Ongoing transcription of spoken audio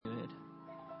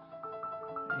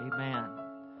Amen.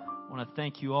 I want to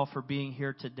thank you all for being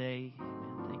here today.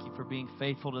 Amen. Thank you for being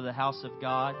faithful to the house of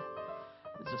God.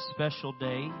 It's a special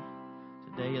day.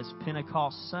 Today is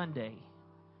Pentecost Sunday.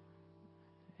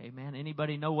 Amen.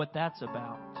 Anybody know what that's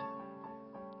about?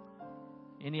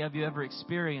 Any of you ever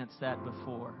experienced that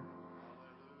before?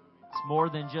 It's more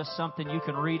than just something you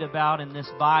can read about in this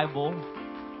Bible.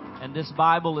 And this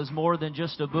Bible is more than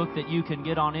just a book that you can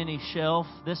get on any shelf.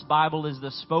 This Bible is the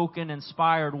spoken,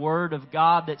 inspired Word of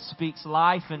God that speaks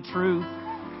life and truth.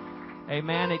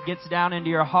 Amen. It gets down into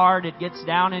your heart. It gets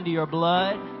down into your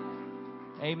blood.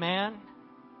 Amen.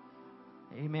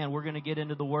 Amen. We're going to get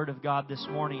into the Word of God this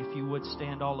morning. If you would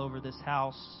stand all over this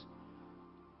house.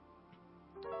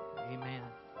 Amen.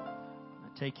 I'm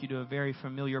going to take you to a very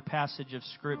familiar passage of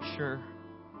Scripture.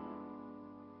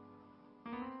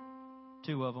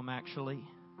 Two of them, actually.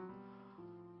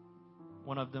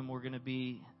 One of them we're going to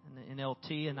be in the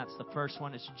NLT, and that's the first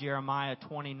one. It's Jeremiah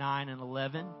 29 and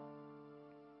 11.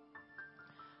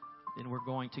 Then we're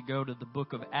going to go to the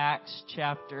book of Acts,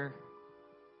 chapter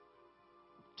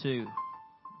 2.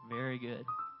 Very good.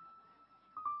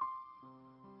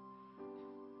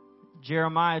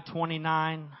 Jeremiah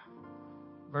 29,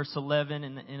 verse 11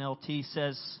 in the NLT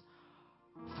says,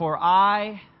 For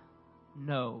I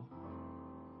know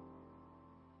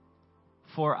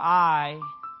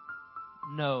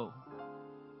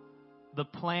the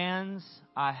plans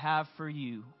I have for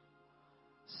you,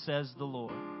 says the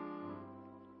Lord.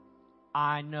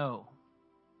 I know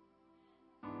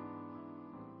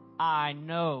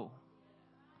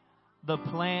the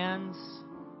plans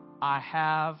I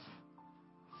have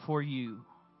for you.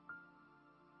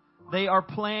 They are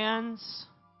plans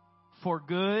for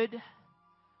good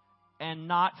and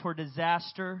not for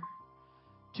disaster,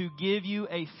 to give you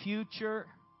a future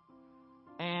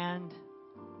and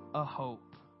a hope.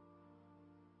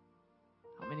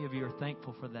 How many of you are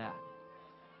thankful for that?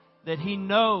 That He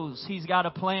knows He's got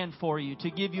a plan for you to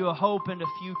give you a hope and a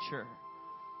future.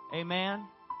 Amen.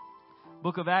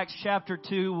 Book of Acts chapter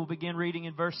 2, we'll begin reading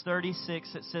in verse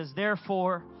 36. It says,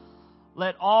 Therefore,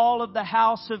 let all of the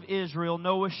house of Israel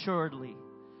know assuredly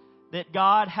that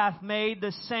God hath made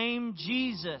the same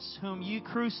Jesus whom ye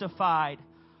crucified,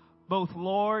 both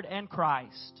Lord and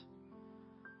Christ.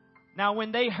 Now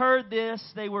when they heard this,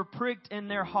 they were pricked in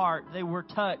their heart. They were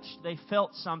touched. They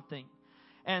felt something.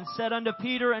 And said unto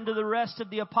Peter and to the rest of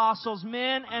the apostles,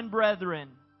 Men and brethren,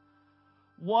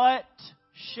 what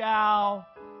shall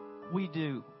we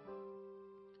do?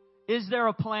 Is there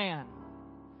a plan?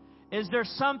 Is there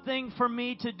something for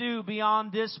me to do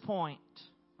beyond this point?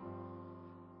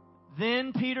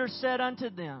 Then Peter said unto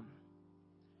them,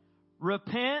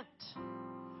 Repent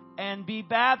and be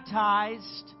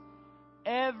baptized,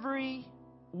 every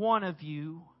one of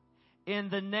you, in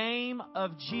the name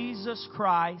of Jesus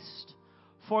Christ,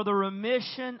 for the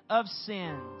remission of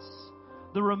sins,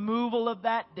 the removal of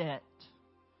that debt.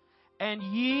 And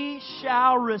ye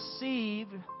shall receive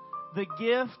the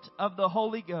gift of the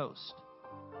Holy Ghost.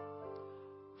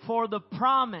 For the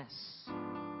promise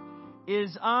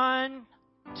is unto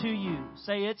you.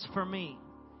 Say, it's for me.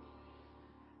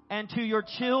 And to your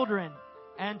children,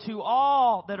 and to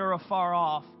all that are afar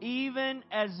off, even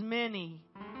as many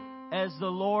as the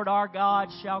Lord our God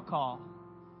shall call.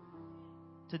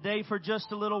 Today, for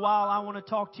just a little while, I want to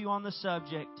talk to you on the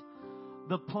subject,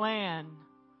 the plan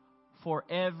for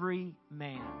every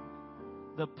man.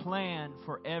 The plan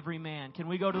for every man. Can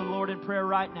we go to the Lord in prayer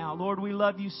right now? Lord, we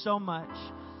love you so much.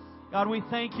 God, we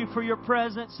thank you for your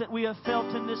presence that we have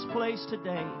felt in this place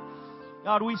today.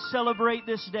 God, we celebrate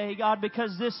this day, God,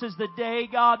 because this is the day,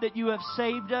 God, that you have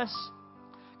saved us.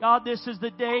 God, this is the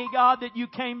day, God, that you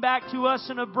came back to us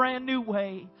in a brand new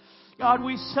way. God,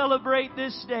 we celebrate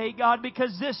this day, God,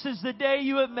 because this is the day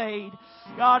you have made.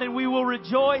 God, and we will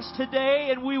rejoice today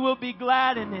and we will be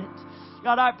glad in it.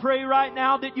 God, I pray right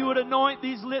now that you would anoint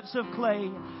these lips of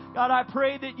clay. God, I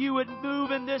pray that you would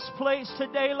move in this place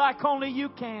today like only you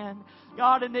can.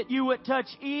 God, and that you would touch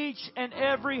each and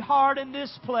every heart in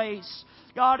this place.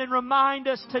 God, and remind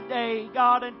us today,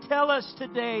 God, and tell us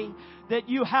today that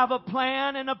you have a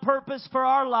plan and a purpose for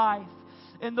our life.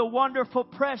 In the wonderful,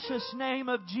 precious name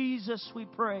of Jesus, we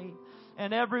pray.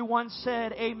 And everyone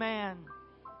said, Amen.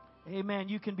 Amen.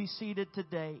 You can be seated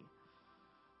today.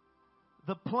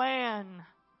 The plan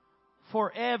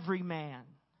for every man.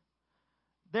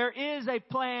 There is a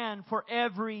plan for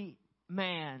every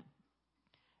man.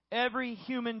 Every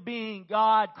human being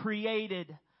God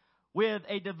created with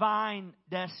a divine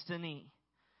destiny.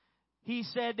 He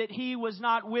said that He was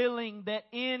not willing that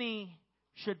any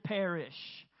should perish.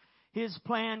 His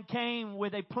plan came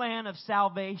with a plan of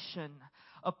salvation,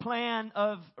 a plan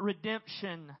of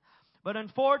redemption, But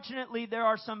unfortunately, there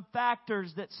are some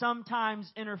factors that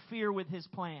sometimes interfere with His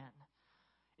plan.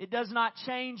 It does not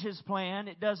change His plan.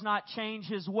 It does not change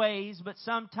His ways. But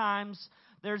sometimes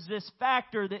there's this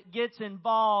factor that gets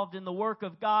involved in the work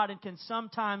of God and can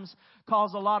sometimes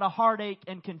cause a lot of heartache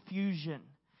and confusion.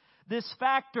 This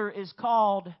factor is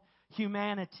called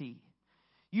humanity.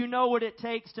 You know what it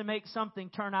takes to make something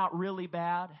turn out really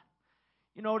bad?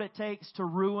 You know what it takes to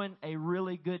ruin a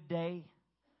really good day?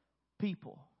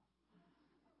 People.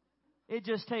 It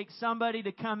just takes somebody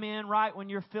to come in right when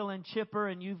you're feeling chipper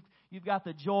and you've got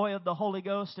the joy of the Holy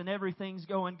Ghost and everything's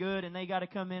going good, and they got to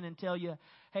come in and tell you,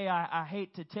 hey, I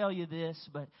hate to tell you this,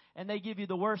 and they give you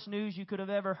the worst news you could have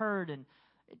ever heard, and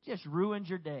it just ruins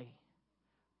your day.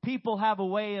 People have a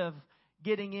way of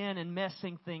getting in and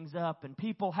messing things up, and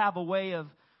people have a way of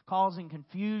causing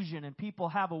confusion, and people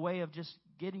have a way of just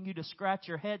getting you to scratch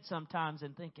your head sometimes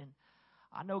and thinking,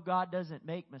 I know God doesn't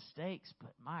make mistakes,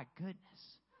 but my goodness,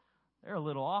 they're a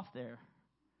little off there.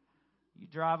 You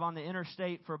drive on the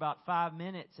interstate for about 5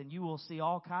 minutes and you will see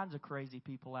all kinds of crazy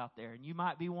people out there, and you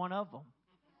might be one of them.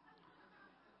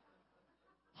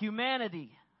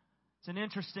 Humanity, it's an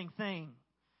interesting thing.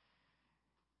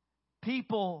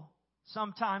 People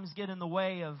sometimes get in the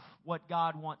way of what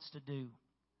God wants to do.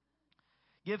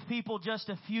 Give people just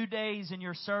a few days in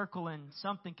your circle and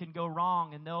something can go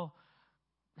wrong and they'll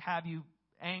have you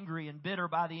angry and bitter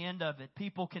by the end of it.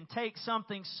 People can take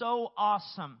something so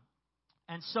awesome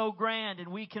and so grand, and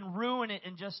we can ruin it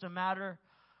in just a matter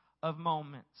of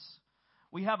moments.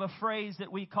 We have a phrase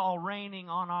that we call raining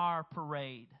on our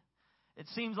parade. It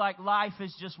seems like life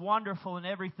is just wonderful and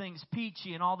everything's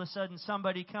peachy, and all of a sudden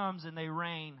somebody comes and they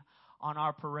rain on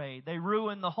our parade. They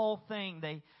ruin the whole thing.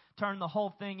 They turn the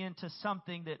whole thing into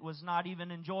something that was not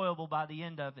even enjoyable by the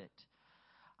end of it.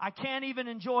 I can't even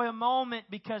enjoy a moment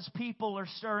because people are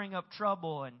stirring up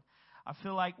trouble. And I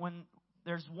feel like when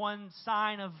there's one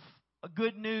sign of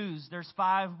good news, there's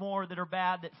 5 more that are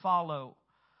bad that follow.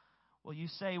 Well, you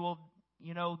say, well,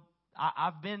 you know,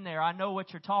 I've been there. I know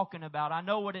what you're talking about. I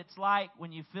know what it's like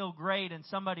when you feel great and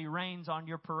somebody rains on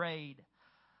your parade.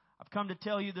 I've come to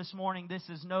tell you this morning, this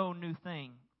is no new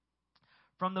thing.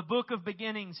 From the book of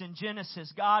beginnings in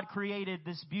Genesis, God created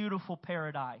this beautiful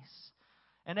paradise.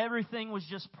 And everything was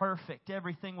just perfect.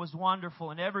 Everything was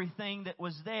wonderful. And everything that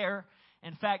was there,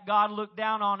 in fact, God looked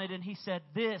down on it and He said,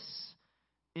 this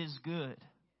is good.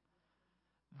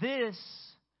 This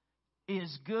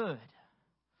is good.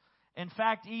 In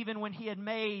fact, even when He had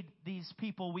made these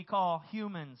people we call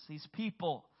humans, these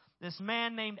people, this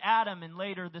man named Adam and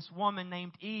later this woman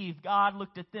named Eve, God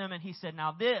looked at them and He said,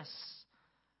 now this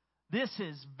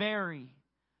is very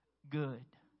good.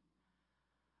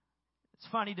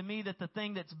 It's funny to me that the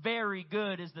thing that's very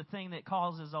good is the thing that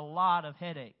causes a lot of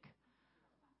headache.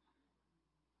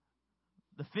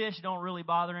 The fish don't really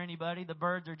bother anybody. The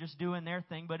birds are just doing their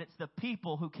thing. But it's the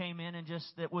people who came in and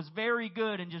that was very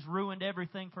good and just ruined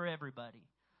everything for everybody.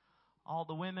 All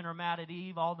the women are mad at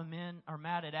Eve. All the men are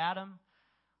mad at Adam.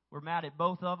 We're mad at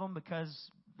both of them because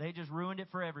they just ruined it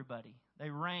for everybody.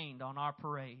 They rained on our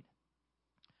parade.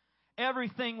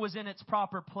 Everything was in its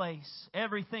proper place.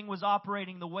 Everything was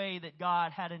operating the way that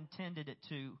God had intended it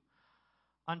to.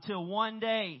 Until one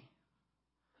day,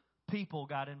 people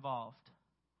got involved.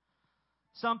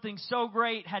 Something so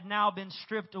great had now been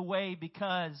stripped away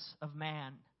because of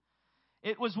man.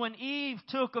 It was when Eve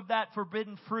took of that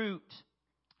forbidden fruit,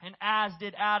 and as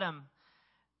did Adam,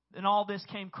 then all this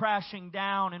came crashing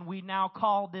down, and we now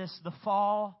call this the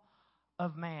fall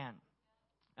of man.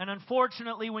 And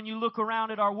unfortunately, when you look around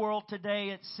at our world today,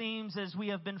 it seems as we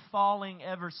have been falling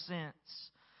ever since.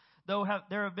 Though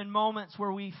there have been moments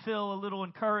where we feel a little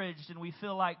encouraged and we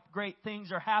feel like great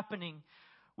things are happening,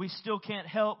 we still can't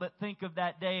help but think of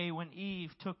that day when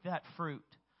Eve took that fruit.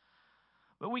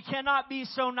 But we cannot be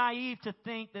so naive to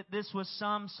think that this was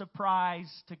some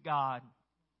surprise to God.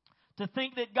 To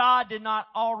think that God did not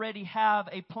already have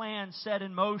a plan set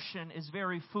in motion is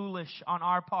very foolish on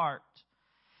our part.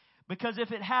 Because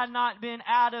if it had not been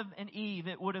Adam and Eve,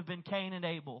 it would have been Cain and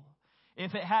Abel.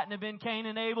 If it hadn't have been Cain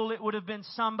and Abel, it would have been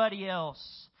somebody else.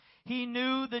 He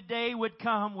knew the day would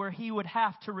come where He would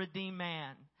have to redeem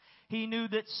man. He knew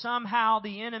that somehow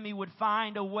the enemy would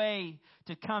find a way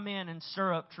to come in and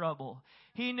stir up trouble.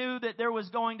 He knew that there was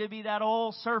going to be that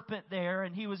old serpent there,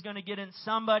 and he was going to get in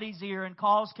somebody's ear and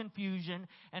cause confusion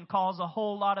and cause a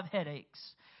whole lot of headaches.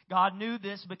 God knew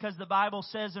this because the Bible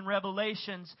says in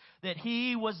Revelations that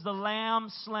He was the Lamb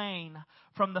slain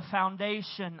from the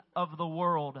foundation of the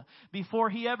world. Before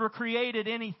He ever created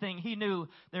anything, He knew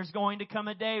there's going to come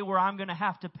a day where I'm going to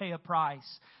have to pay a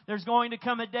price. There's going to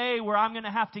come a day where I'm going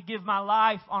to have to give my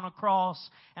life on a cross,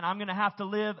 and I'm going to have to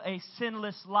live a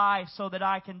sinless life so that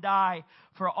I can die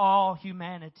for all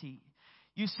humanity.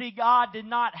 You see, God did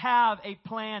not have a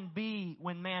plan B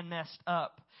when man messed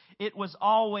up. It was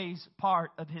always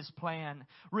part of His plan.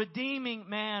 Redeeming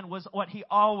man was what He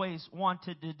always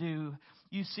wanted to do.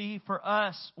 You see, for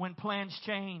us, when plans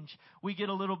change, we get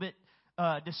a little bit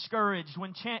discouraged.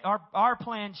 When our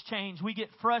plans change, we get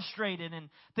frustrated and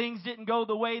things didn't go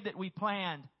the way that we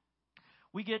planned.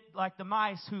 We get like the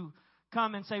mice who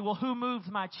come and say, well, who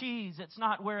moved my cheese? It's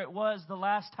not where it was the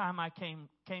last time I came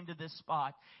to this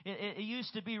spot. It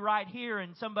used to be right here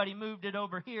and somebody moved it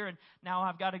over here and now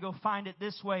I've got to go find it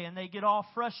this way. And they get all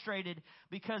frustrated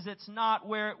because it's not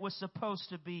where it was supposed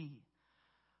to be.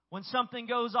 When something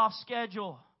goes off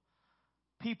schedule,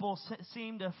 people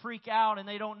seem to freak out and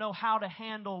they don't know how to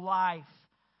handle life.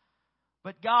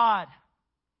 But God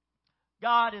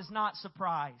is not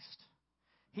surprised.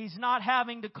 He's not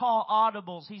having to call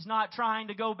audibles. He's not trying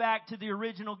to go back to the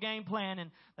original game plan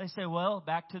and they say, well,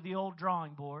 back to the old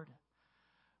drawing board.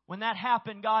 When that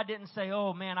happened, God didn't say,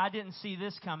 oh man, I didn't see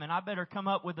this coming. I better come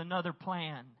up with another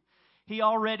plan. He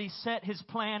already set His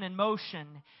plan in motion.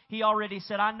 He already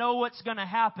said, I know what's going to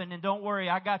happen and don't worry,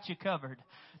 I got you covered.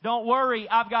 Don't worry,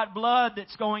 I've got blood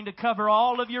that's going to cover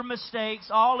all of your mistakes,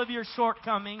 all of your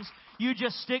shortcomings. You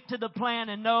just stick to the plan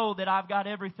and know that I've got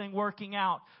everything working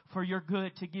out for your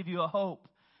good to give you a hope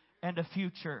and a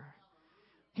future.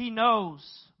 He knows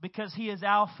because He is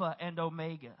Alpha and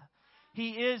Omega. He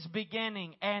is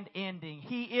beginning and ending.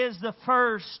 He is the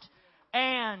first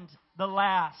and the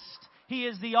last. He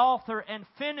is the author and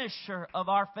finisher of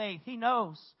our faith. He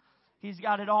knows. He's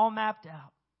got it all mapped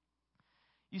out.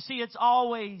 You see, it's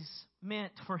always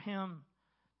meant for Him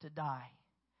to die.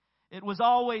 It was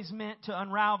always meant to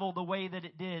unravel the way that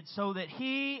it did so that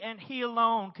He and He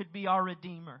alone could be our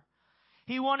Redeemer.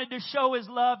 He wanted to show His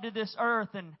love to this earth,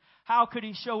 and how could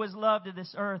He show His love to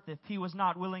this earth if He was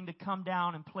not willing to come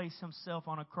down and place Himself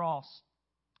on a cross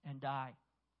and die?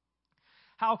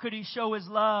 How could He show His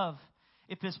love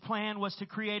if His plan was to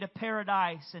create a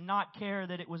paradise and not care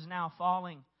that it was now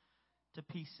falling to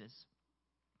pieces?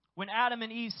 When Adam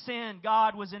and Eve sinned,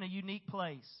 God was in a unique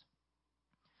place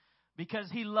because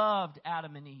He loved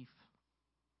Adam and Eve.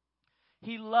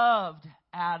 He loved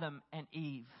Adam and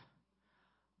Eve,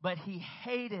 but He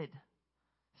hated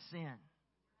sin.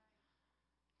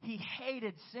 He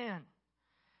hated sin.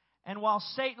 And while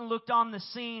Satan looked on the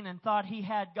scene and thought he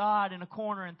had God in a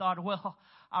corner and thought, well,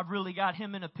 I've really got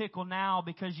him in a pickle now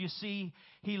because you see,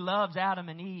 he loves Adam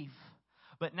and Eve.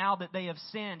 But now that they have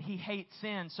sinned, he hates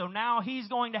sin. So now he's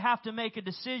going to have to make a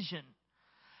decision.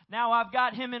 Now I've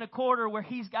got him in a corner where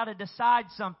he's got to decide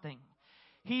something.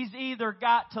 He's either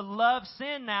got to love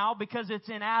sin now because it's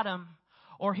in Adam,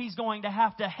 or he's going to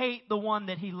have to hate the one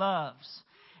that he loves.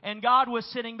 And God was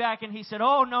sitting back and He said,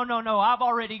 oh, no, I've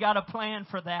already got a plan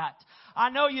for that.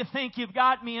 I know you think you've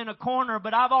got me in a corner,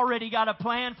 but I've already got a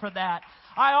plan for that.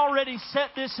 I already set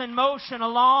this in motion a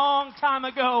long time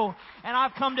ago, and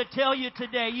I've come to tell you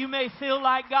today, you may feel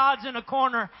like God's in a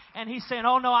corner, and He's saying,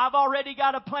 oh no, I've already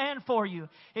got a plan for you.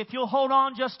 If you'll hold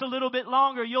on just a little bit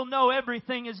longer, you'll know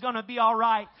everything is going to be all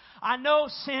right. I know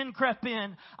sin crept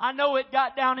in. I know it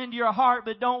got down into your heart,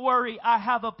 but don't worry, I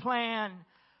have a plan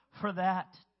for that.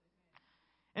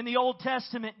 In the Old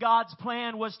Testament, God's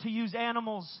plan was to use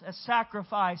animals as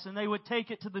sacrifice, and they would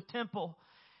take it to the temple.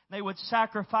 They would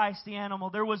sacrifice the animal.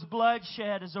 There was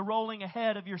bloodshed as a rolling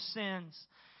ahead of your sins.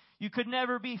 You could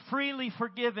never be freely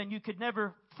forgiven. You could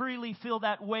never freely feel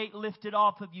that weight lifted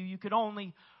off of you. You could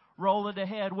only roll it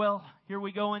ahead. Well, here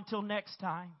we go until next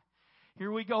time.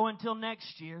 Here we go until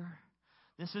next year.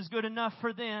 This is good enough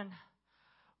for then.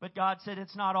 But God said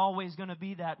it's not always going to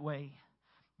be that way.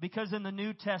 Because in the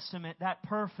New Testament, that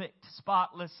perfect,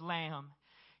 spotless Lamb,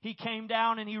 He came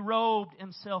down and He robed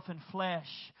Himself in flesh.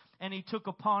 And He took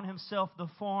upon Himself the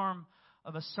form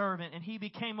of a servant. And He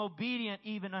became obedient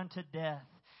even unto death.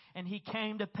 And He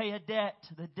came to pay a debt,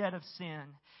 the debt of sin.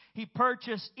 He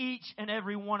purchased each and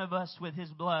every one of us with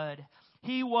His blood.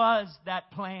 He was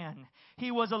that plan. He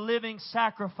was a living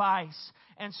sacrifice.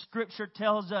 And Scripture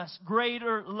tells us,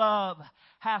 greater love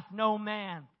hath no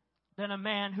man than a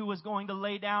man who was going to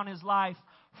lay down his life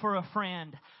for a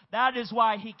friend. That is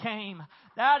why He came.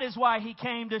 That is why He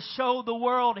came, to show the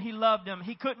world He loved them.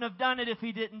 He couldn't have done it if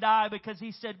He didn't die, because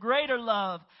He said, greater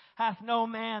love hath no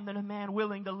man than a man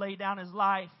willing to lay down his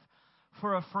life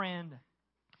for a friend.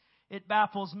 It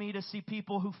baffles me to see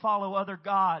people who follow other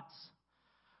gods,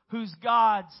 whose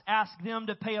gods ask them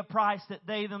to pay a price that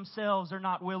they themselves are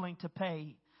not willing to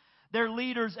pay. Their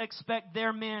leaders expect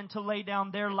their men to lay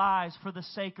down their lives for the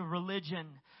sake of religion,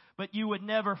 but you would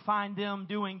never find them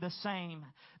doing the same.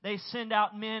 They send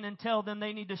out men and tell them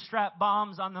they need to strap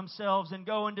bombs on themselves and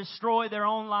go and destroy their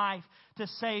own life to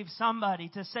save somebody,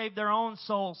 to save their own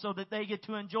soul so that they get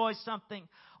to enjoy something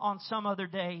on some other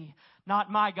day.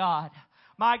 Not my God.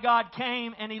 My God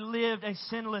came and He lived a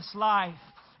sinless life.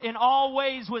 In all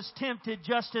ways was tempted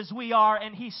just as we are,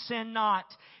 and He sinned not.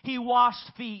 He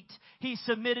washed feet. He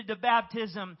submitted to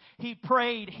baptism. He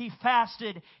prayed. He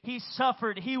fasted. He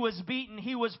suffered. He was beaten.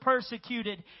 He was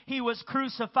persecuted. He was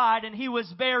crucified, and He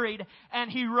was buried,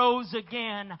 and He rose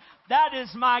again. That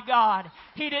is my God.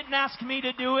 He didn't ask me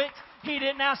to do it. He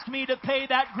didn't ask me to pay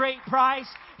that great price.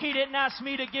 He didn't ask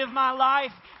me to give my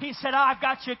life. He said, I've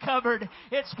got you covered.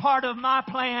 It's part of my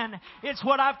plan. It's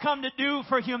what I've come to do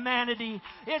for humanity.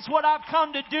 It's what I've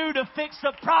come to do to fix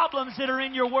the problems that are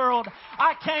in your world.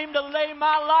 I came to lay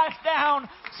my life down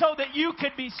so that you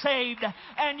could be saved,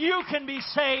 and you can be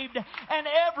saved, and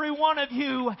every one of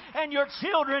you and your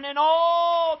children and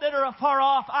all that are afar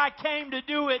off. I came to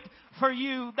do it for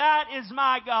you. That is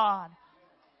my God.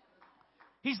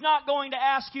 He's not going to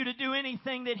ask you to do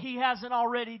anything that He hasn't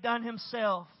already done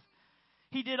Himself.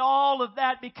 He did all of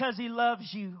that because He loves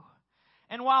you.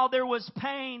 And while there was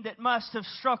pain that must have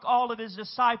struck all of His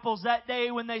disciples that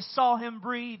day when they saw Him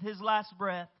breathe His last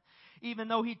breath, even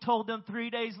though He told them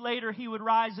 3 days later He would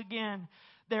rise again,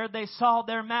 there they saw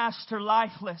their Master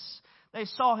lifeless. They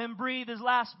saw Him breathe His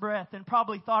last breath and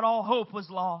probably thought all hope was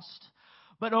lost.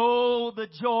 But oh, the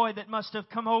joy that must have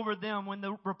come over them when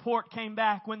the report came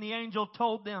back, when the angel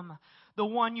told them, the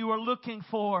one you are looking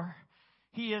for,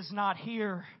 He is not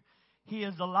here. He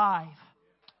is alive.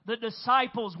 The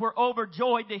disciples were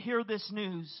overjoyed to hear this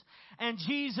news. And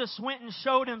Jesus went and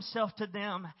showed Himself to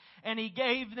them. And He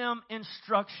gave them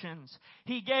instructions.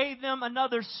 He gave them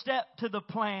another step to the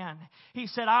plan. He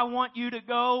said, I want you to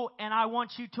go and I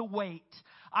want you to wait.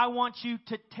 I want you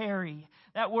to tarry.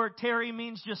 That word tarry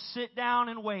means just sit down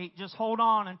and wait. Just hold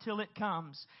on until it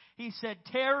comes. He said,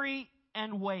 tarry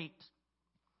and wait.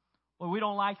 Well, we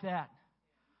don't like that.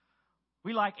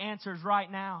 We like answers right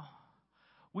now.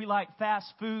 We like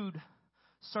fast food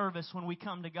service when we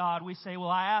come to God. We say, well,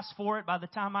 I asked for it. By the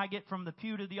time I get from the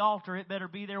pew to the altar, it better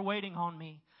be there waiting on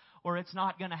me, or it's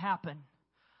not going to happen.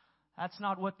 That's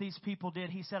not what these people did.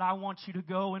 He said, I want you to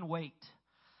go and wait.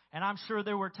 And I'm sure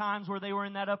there were times where they were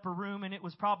in that upper room and it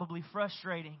was probably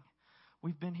frustrating.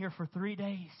 We've been here for 3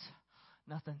 days.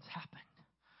 Nothing's happened.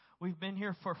 We've been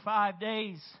here for 5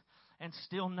 days and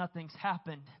still nothing's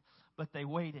happened. But they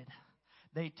waited.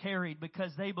 They tarried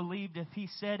because they believed if He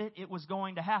said it, it was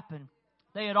going to happen.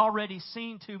 They had already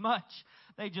seen too much.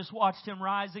 They just watched Him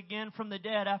rise again from the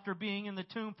dead after being in the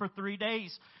tomb for 3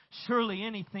 days. Surely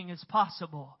anything is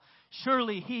possible.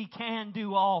 Surely He can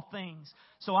do all things.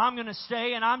 So I'm going to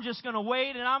stay and I'm just going to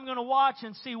wait and I'm going to watch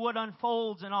and see what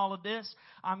unfolds in all of this.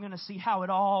 I'm going to see how it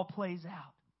all plays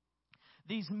out.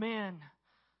 These men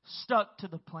stuck to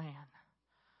the plan.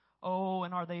 Oh,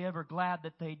 and are they ever glad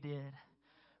that they did?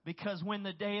 Because when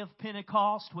the day of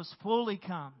Pentecost was fully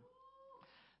come,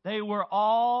 they were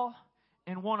all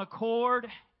in one accord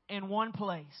in one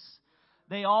place.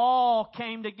 They all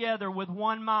came together with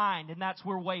one mind, and that's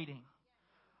we're waiting.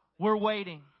 We're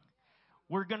waiting.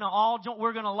 We're going to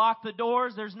lock the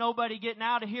doors. There's nobody getting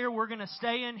out of here. We're going to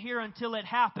stay in here until it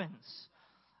happens.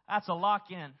 That's a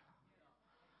lock-in.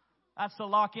 That's the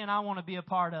lock-in I want to be a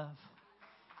part of.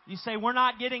 You say, we're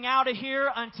not getting out of here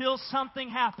until something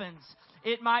happens.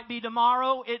 It might be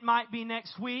tomorrow. It might be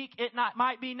next week.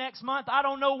 Might be next month. I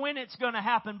don't know when it's going to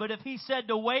happen. But if He said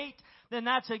to wait, then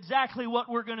that's exactly what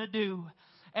we're going to do.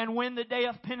 And when the day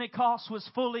of Pentecost was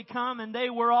fully come and they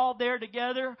were all there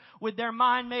together with their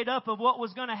mind made up of what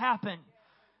was going to happen.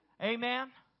 Amen.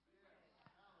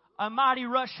 A mighty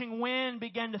rushing wind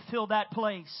began to fill that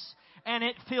place. And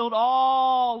it filled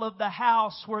all of the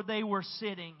house where they were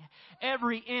sitting.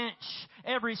 Every inch,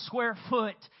 every square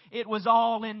foot, it was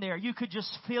all in there. You could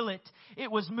just feel it. It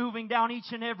was moving down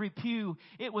each and every pew.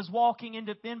 It was walking in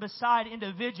beside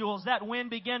individuals. That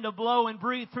wind began to blow and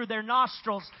breathe through their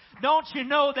nostrils. Don't you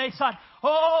know, they thought,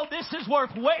 Oh, this is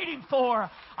worth waiting for.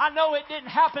 I know it didn't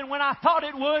happen when I thought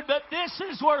it would, but this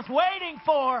is worth waiting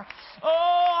for.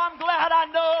 Oh, I'm glad I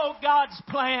know God's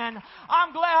plan.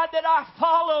 I'm glad that I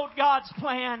followed God's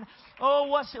plan. Oh,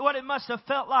 what it must have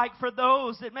felt like for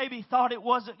those that maybe thought it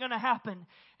wasn't going to happen.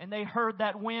 And they heard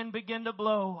that wind begin to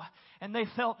blow. And they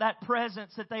felt that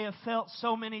presence that they have felt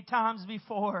so many times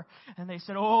before. And they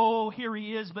said, oh, here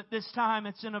He is. But this time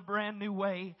it's in a brand new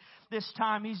way. This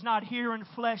time He's not here in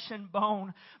flesh and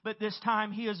bone. But this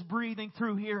time He is breathing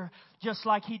through here. Just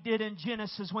like He did in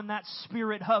Genesis when that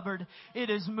Spirit hovered.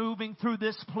 It is moving through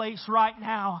this place right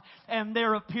now. And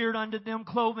there appeared unto them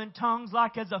cloven tongues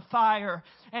like as a fire.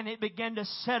 And it began to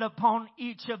set upon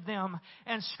each of them.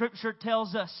 And Scripture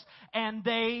tells us, and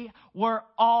they were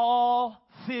all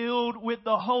filled with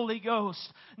the Holy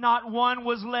Ghost. Not one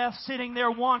was left sitting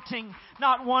there wanting.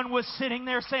 Not one was sitting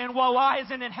there saying, well, why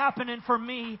isn't it happening for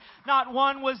me? Not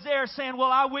one was there saying,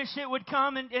 well, I wish it would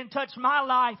come and touch my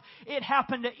life. It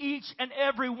happened to each and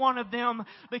every one of them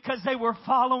because they were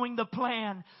following the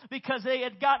plan. Because they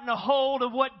had gotten a hold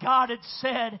of what God had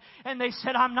said. And they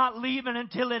said, I'm not leaving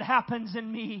until it happens in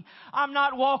me. I'm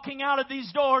not walking out of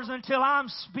these doors until I'm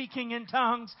speaking in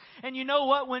tongues. And you know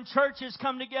what? When churches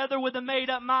come together with a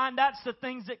made-up mind, that's the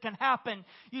things that can happen.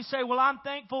 You say, well, I'm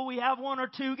thankful we have one or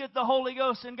two get the Holy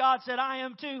Ghost. And God said, I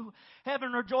am too.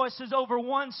 Heaven rejoices over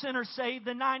one sinner saved,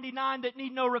 the 99 that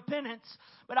need no repentance.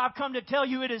 But I've come to tell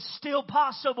you it is still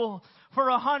possible for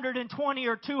 120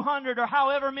 or 200 or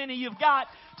however many you've got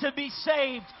to be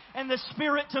saved and the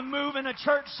Spirit to move in a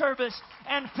church service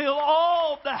and fill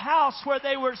all the house where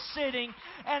they were sitting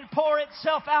and pour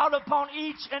itself out upon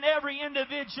each and every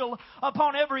individual,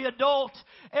 upon every adult,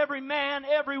 every man,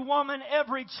 every woman,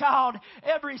 every child,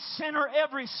 every sinner,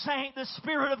 every saint. The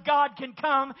Spirit of God can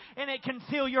come and it can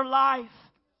fill your life.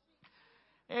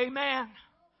 Amen.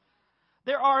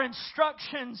 There are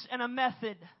instructions and a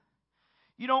method.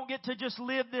 You don't get to just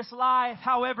live this life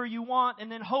however you want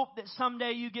and then hope that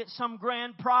someday you get some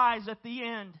grand prize at the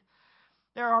end.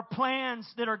 There are plans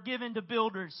that are given to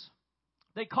builders.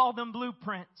 They call them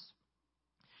blueprints.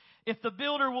 If the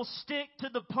builder will stick to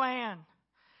the plan,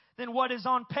 then what is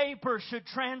on paper should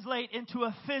translate into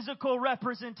a physical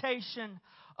representation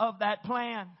of that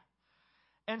plan.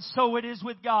 And so it is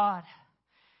with God.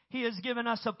 He has given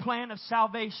us a plan of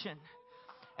salvation.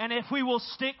 And if we will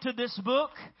stick to this book,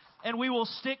 and we will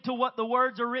stick to what the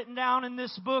words are written down in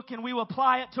this book, and we will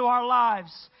apply it to our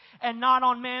lives, and not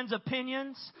on man's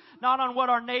opinions, not on what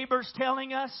our neighbor's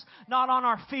telling us, not on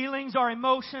our feelings, our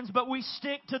emotions, but we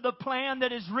stick to the plan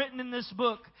that is written in this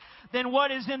book, then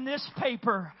what is in this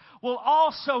paper will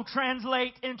also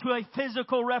translate into a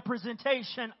physical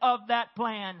representation of that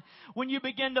plan. When you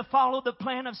begin to follow the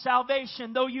plan of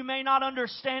salvation, though you may not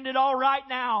understand it all right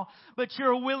now, but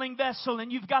you're a willing vessel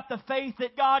and you've got the faith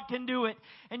that God can do it,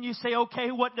 and you say,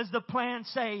 okay, what does the plan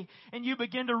say? And you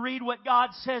begin to read what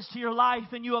God says to your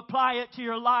life and you apply it to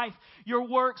your life, your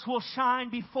works will shine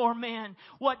before men.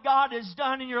 What God has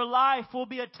done in your life will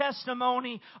be a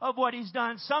testimony of what He's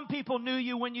done. Some people knew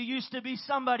you when you used to be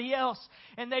somebody else,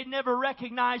 and they'd never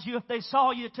recognize you if they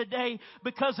saw you today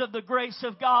because of the grace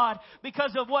of God,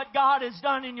 because of what God has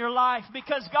done in your life,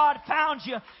 because God found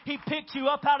you. He picked you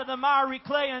up out of the miry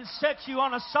clay and set you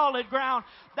on a solid ground.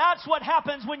 That's what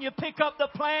happens when you pick up the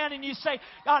plan and you say,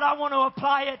 God, I want to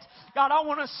apply it. God, I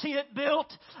want to see it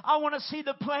built. I want to see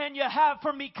the plan you have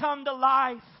for me come to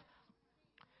life.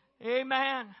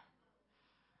 Amen.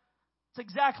 It's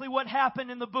exactly what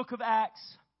happened in the book of Acts.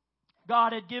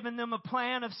 God had given them a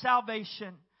plan of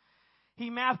salvation. He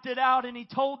mapped it out and He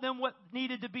told them what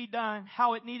needed to be done,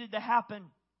 how it needed to happen.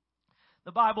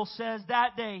 The Bible says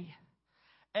that day,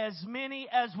 as many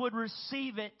as would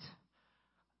receive it,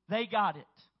 they got it.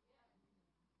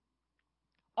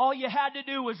 All you had to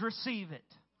do was receive it,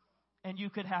 and you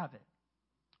could have it.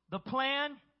 The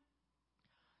plan,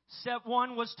 step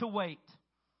one, was to wait.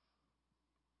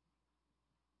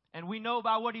 And we know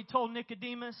by what He told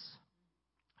Nicodemus,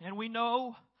 and we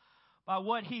know by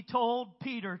what He told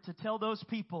Peter to tell those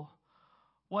people,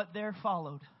 what there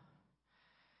followed.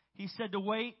 He said to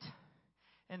wait,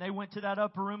 and they went to that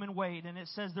upper room and wait. And it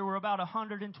says there were about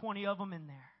 120 of them in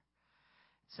there.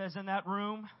 It says in that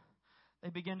room, they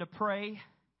began to pray,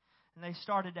 and they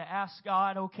started to ask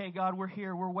God, okay, God, we're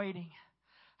here, we're waiting.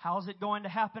 How's it going to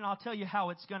happen? I'll tell you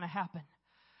how it's going to happen.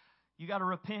 You got to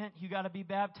repent, you got to be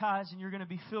baptized, and you're going to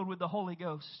be filled with the Holy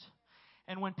Ghost.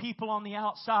 And when people on the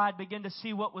outside begin to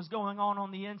see what was going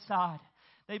on the inside,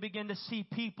 they begin to see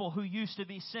people who used to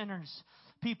be sinners,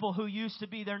 people who used to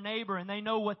be their neighbor, and they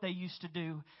know what they used to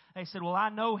do. They said, well, I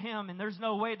know him, and there's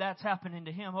no way that's happening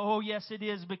to him. Oh, yes, it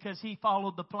is, because he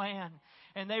followed the plan.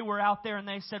 And they were out there, and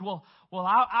they said, well,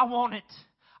 I want it.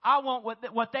 I want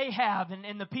what they have.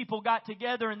 And the people got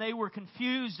together, and they were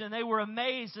confused, and they were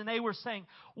amazed, and they were saying,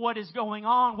 what is going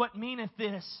on? What meaneth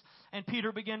this? And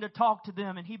Peter began to talk to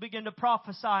them, and he began to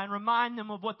prophesy and remind them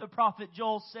of what the prophet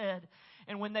Joel said.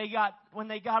 And when they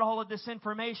got all of this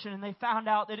information, and they found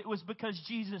out that it was because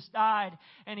Jesus died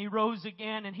and He rose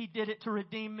again and He did it to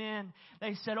redeem men,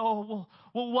 they said, oh,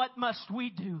 well, what must we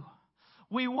do?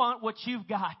 We want what you've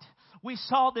got. We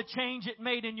saw the change it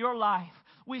made in your life.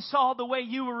 We saw the way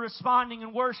you were responding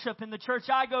in worship. In the church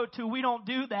I go to, we don't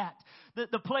do that.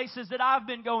 The places that I've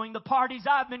been going, the parties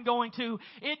I've been going to,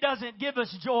 it doesn't give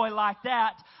us joy like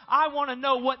that. I want to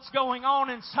know what's going on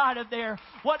inside of there.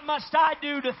 What must I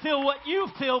do to feel what you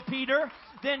feel, Peter?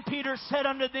 Then Peter said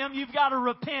unto them, you've got to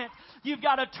repent. You've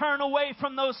got to turn away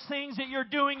from those things that you're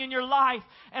doing in your life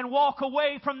and walk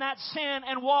away from that sin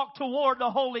and walk toward the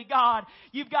holy God.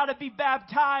 You've got to be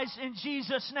baptized in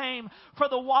Jesus' name for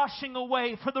the washing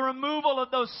away, for the removal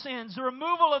of those sins, the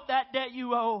removal of that debt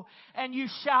you owe, and you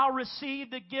shall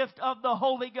receive the gift of the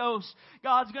Holy Ghost.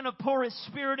 God's going to pour His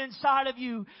Spirit inside of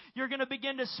you. You're going to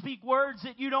begin to speak words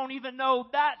that you don't even know.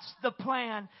 That's the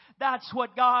plan. That's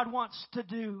what God wants to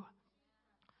do.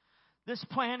 This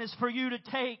plan is for you to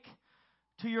take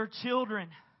to your children.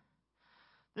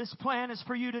 This plan is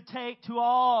for you to take to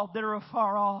all that are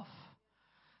afar off.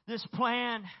 This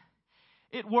plan,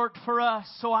 it worked for us,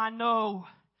 so I know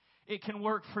it can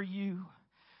work for you.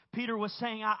 Peter was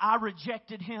saying, I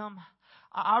rejected him.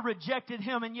 I rejected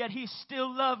him, and yet he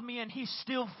still loved me and he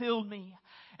still filled me.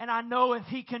 And I know if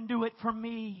he can do it for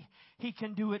me, he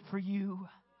can do it for you.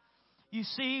 You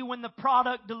see, when the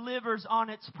product delivers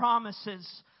on its promises,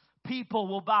 people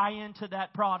will buy into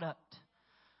that product.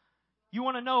 You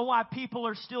want to know why people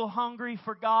are still hungry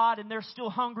for God and they're still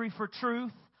hungry for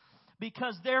truth?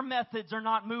 Because their methods are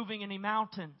not moving any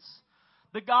mountains.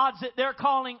 The gods that they're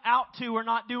calling out to are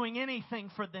not doing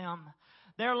anything for them.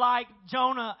 They're like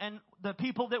Jonah and the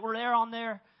people that were there on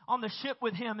the ship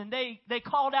with him, and they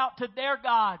called out to their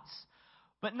gods.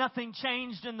 But nothing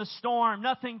changed in the storm.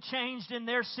 Nothing changed in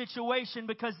their situation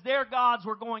because their gods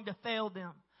were going to fail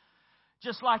them.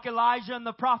 Just like Elijah and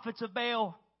the prophets of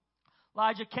Baal.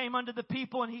 Elijah came unto the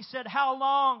people and he said, how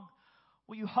long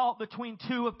will you halt between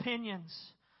two opinions?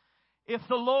 If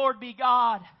the Lord be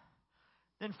God,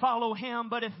 then follow Him.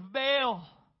 But if Baal,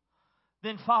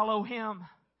 then follow him.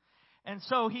 And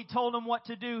so he told them what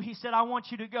to do. He said, I want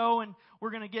you to go and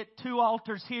we're going to get 2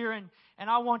 altars here and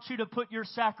I want you to put your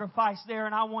sacrifice there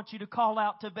and I want you to call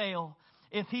out to Baal.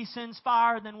 If he sends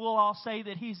fire, then we'll all say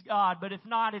that he's God. But if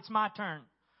not, it's my turn.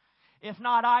 If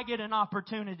not, I get an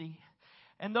opportunity.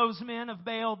 And those men of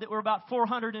Baal that were about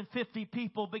 450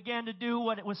 people began to do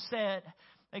what it was said.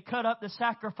 They cut up the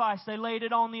sacrifice. They laid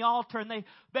it on the altar and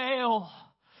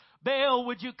Baal,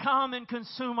 would you come and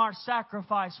consume our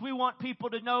sacrifice? We want people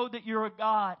to know that you're a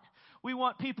God. We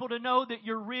want people to know that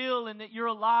you're real and that you're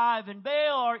alive. And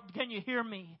Baal, can you hear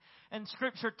me? And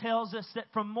Scripture tells us that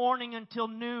from morning until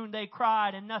noon they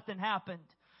cried and nothing happened.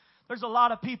 There's a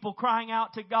lot of people crying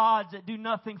out to gods that do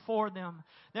nothing for them.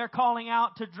 They're calling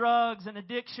out to drugs and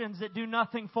addictions that do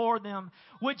nothing for them.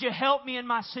 Would you help me in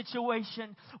my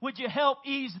situation? Would you help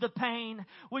ease the pain?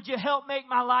 Would you help make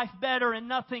my life better? And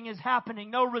nothing is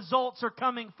happening. No results are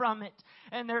coming from it.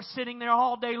 And they're sitting there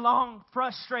all day long,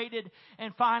 frustrated.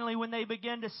 And finally, when they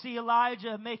begin to see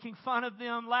Elijah making fun of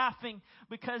them, laughing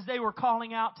because they were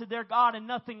calling out to their God and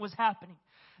nothing was happening,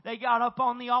 they got up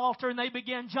on the altar and they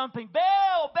began jumping.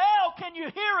 Baal, can you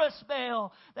hear us,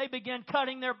 Baal? They began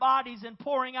cutting their bodies and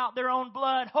pouring out their own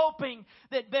blood, hoping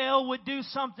that Baal would do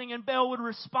something and Baal would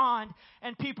respond.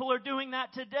 And people are doing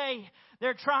that today.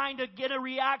 They're trying to get a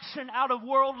reaction out of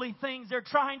worldly things. They're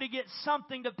trying to get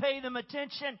something to pay them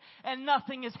attention, and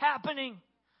nothing is happening.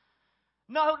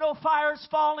 No fire's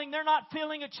falling. They're not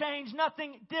feeling a change.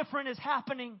 Nothing different is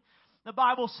happening. The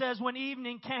Bible says when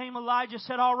evening came, Elijah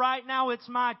said, all right, now it's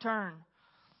my turn.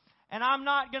 And I'm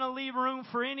not going to leave room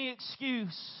for any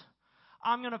excuse.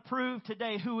 I'm going to prove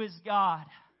today who is God.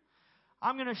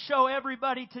 I'm going to show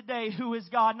everybody today who is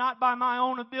God, not by my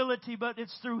own ability, but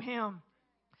it's through Him.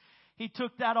 He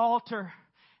took that altar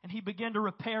and he began to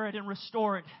repair it and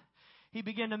restore it. He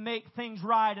began to make things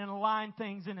right and align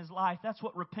things in his life. That's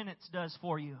what repentance does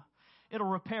for you. It'll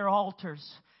repair altars.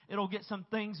 It'll get some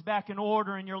things back in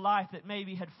order in your life that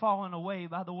maybe had fallen away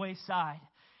by the wayside.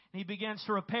 And he begins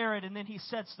to repair it, and then he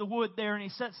sets the wood there and he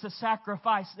sets the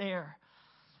sacrifice there.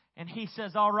 And he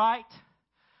says, all right,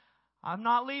 I'm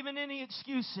not leaving any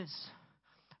excuses.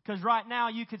 Because right now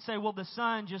you could say, well, the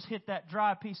sun just hit that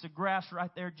dry piece of grass right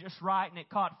there just right, and it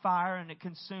caught fire and it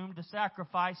consumed the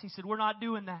sacrifice. He said, we're not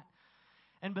doing that.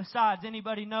 And besides,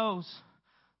 anybody knows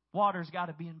water's got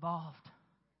to be involved.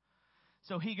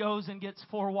 So he goes and gets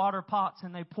 4 water pots,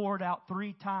 and they pour it out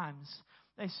 3 times.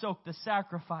 They soaked the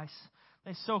sacrifice.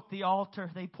 They soaked the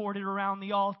altar. They poured it around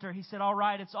the altar. He said, all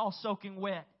right, it's all soaking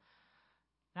wet.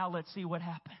 Now let's see what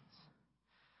happens.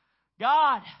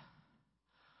 God,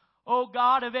 O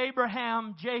God of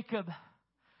Abraham, Jacob,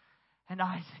 and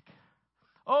Isaac.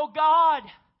 Oh God,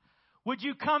 would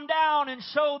you come down and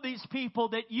show these people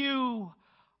that you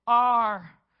are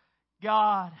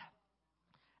God?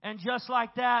 And just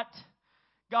like that,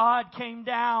 God came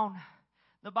down.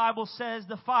 The Bible says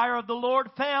the fire of the Lord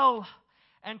fell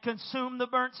and consumed the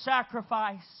burnt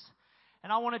sacrifice.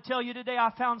 And I want to tell you today,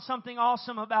 I found something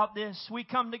awesome about this. We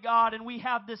come to God and we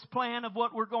have this plan of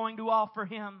what we're going to offer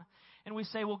Him. And we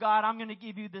say, well, God, I'm going to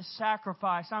give you this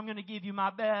sacrifice. I'm going to give you my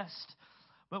best.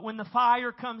 But when the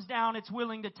fire comes down, it's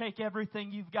willing to take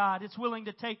everything you've got. It's willing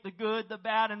to take the good, the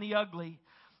bad, and the ugly.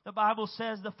 The Bible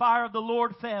says the fire of the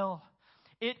Lord fell.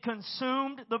 It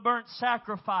consumed the burnt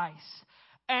sacrifice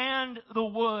and the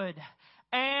wood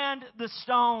and the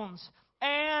stones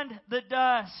and the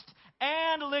dust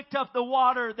and licked up the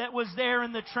water that was there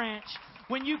in the trench.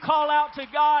 When you call out to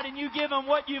God and you give Him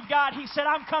what you've got, He said,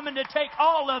 I'm coming to take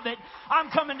all of it. I'm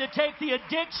coming to take the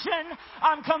addiction.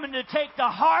 I'm coming to take the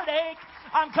heartache.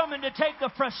 I'm coming to take the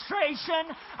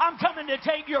frustration. I'm coming to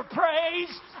take your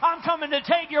praise. I'm coming to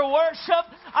take your worship.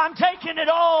 I'm taking it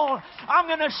all. I'm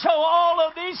going to show all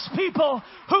of these people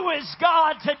who is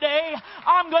God today.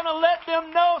 I'm going to let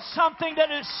them know something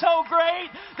that is so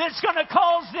great that's going to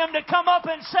cause them to come up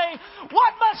and say,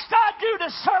 what must I do to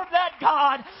serve that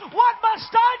God? What must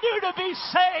I do to be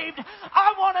saved?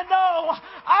 I want to know.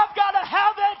 I've got to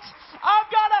have it.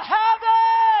 I've got to have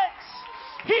it.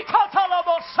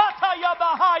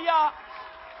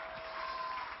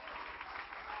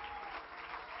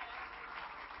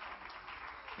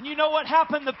 And you know what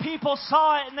happened? The people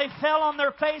saw it and they fell on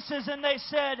their faces and they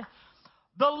said,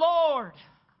 the Lord,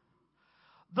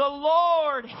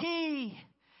 He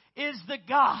is the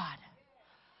God.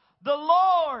 The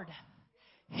Lord,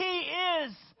 He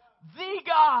is the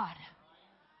God.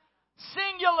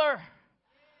 Singular.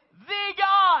 The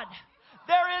God.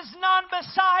 There is none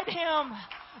beside Him.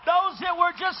 Those that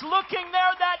were just looking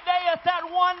there that day at that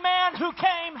one man who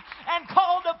came and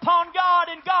called upon God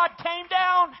and God came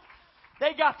down.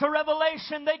 They got the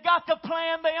revelation. They got the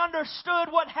plan. They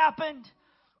understood what happened.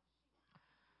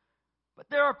 But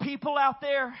there are people out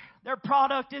there, their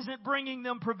product isn't bringing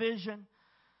them provision.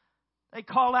 They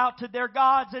call out to their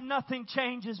gods and nothing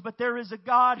changes, but there is a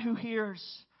God who hears.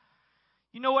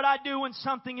 You know what I do when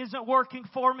something isn't working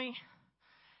for me?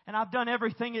 And I've done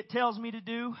everything it tells me to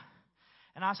do.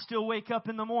 And I still wake up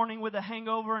in the morning with a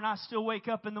hangover. And I still wake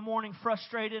up in the morning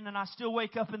frustrated. And I still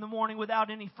wake up in the morning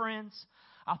without any friends.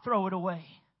 I throw it away.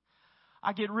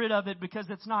 I get rid of it because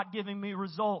it's not giving me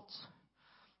results.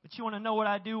 But you want to know what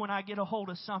I do when I get a hold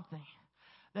of something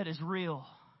that is real.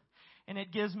 And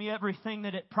it gives me everything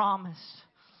that it promised.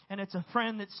 And it's a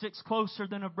friend that sticks closer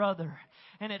than a brother.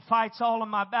 And it fights all of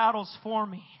my battles for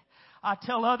me. I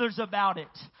tell others about it.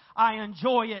 I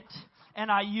enjoy it.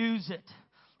 And I use it.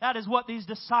 That is what these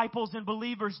disciples and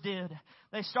believers did.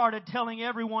 They started telling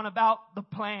everyone about the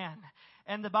plan.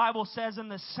 And the Bible says in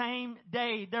the same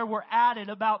day there were added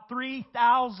about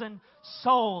 3,000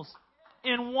 souls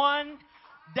in one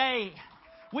day.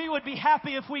 We would be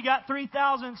happy if we got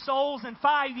 3,000 souls in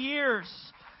 5 years.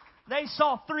 They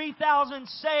saw 3,000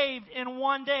 saved in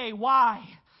one day. Why?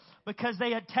 Because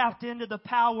they had tapped into the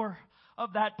power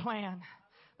of that plan.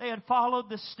 They had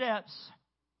followed the steps,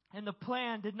 and the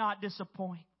plan did not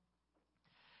disappoint.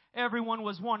 Everyone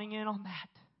was wanting in on that.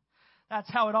 That's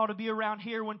how it ought to be around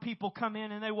here when people come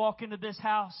in and they walk into this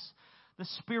house. The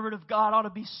Spirit of God ought to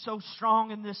be so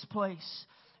strong in this place.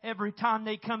 Every time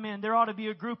they come in, there ought to be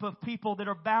a group of people that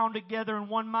are bound together in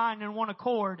one mind and one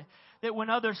accord. That when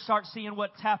others start seeing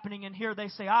what's happening in here, they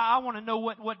say, I want to know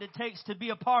what it takes to be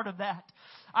a part of that.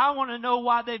 I want to know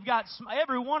why they've got,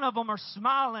 every one of them are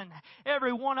smiling.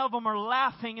 Every one of them are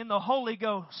laughing in the Holy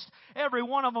Ghost. Every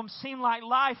one of them seem like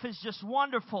life is just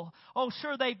wonderful. Oh,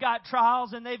 sure, they've got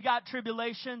trials and they've got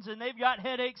tribulations and they've got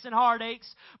headaches and heartaches.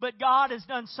 But God has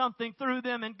done something through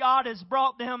them and God has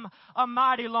brought them a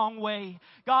mighty long way.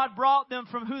 God brought them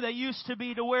from who they used to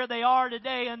be to where they are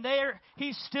today. And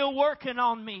He's still working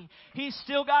on me. He's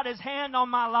still got His hand on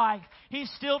my life.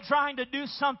 He's still trying to do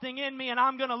something in me, and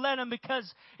I'm going to let Him because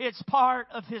it's part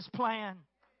of His plan.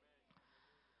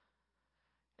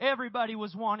 Everybody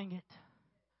was wanting it.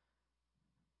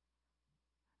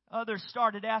 Others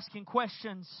started asking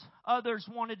questions. Others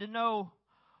wanted to know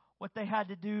what they had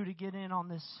to do to get in on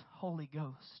this Holy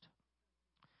Ghost.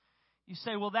 You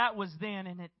say, well, that was then,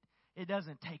 and it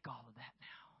doesn't take all of that now.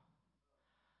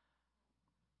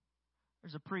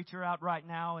 There's a preacher out right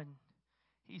now, and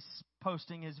he's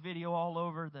posting his video all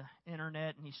over the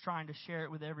internet, and he's trying to share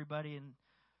it with everybody. And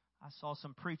I saw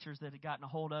some preachers that had gotten a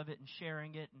hold of it and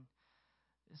sharing it. And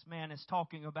this man is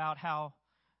talking about how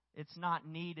it's not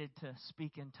needed to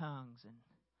speak in tongues. And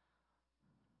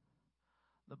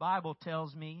the Bible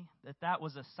tells me that that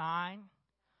was a sign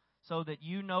so that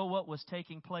you know what was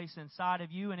taking place inside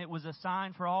of you. And it was a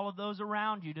sign for all of those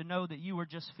around you to know that you were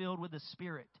just filled with the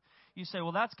Spirit. You say,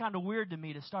 well, that's kind of weird to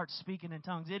me to start speaking in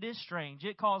tongues. It is strange.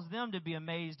 It caused them to be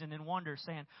amazed and in wonder,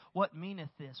 saying, what meaneth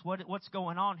this? What's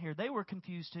going on here? They were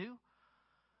confused too.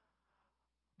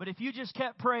 But if you just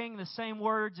kept praying the same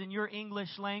words in your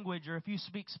English language, or if you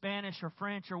speak Spanish or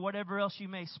French or whatever else you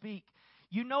may speak,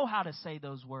 you know how to say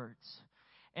those words.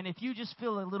 And if you just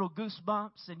feel a little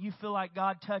goosebumps and you feel like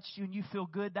God touched you and you feel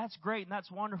good, that's great and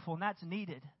that's wonderful and that's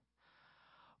needed.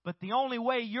 But the only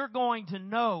way you're going to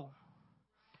know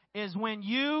is when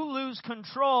you lose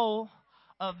control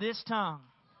of this tongue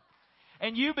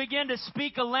and you begin to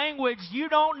speak a language you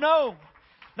don't know.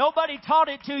 Nobody taught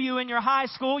it to you in your high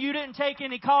school. You didn't take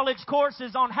any college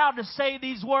courses on how to say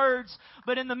these words.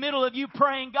 But in the middle of you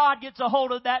praying, God gets a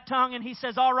hold of that tongue and He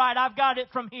says, all right, I've got it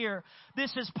from here.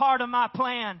 This is part of my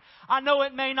plan. I know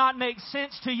it may not make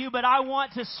sense to you, but I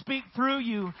want to speak through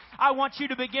you. I want you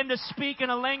to begin to speak in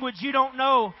a language you don't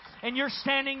know. And you're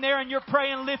standing there and you're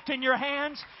praying, lifting your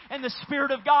hands, and the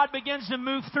Spirit of God begins to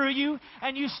move through you,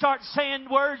 and you start saying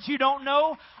words you don't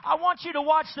know. I want you to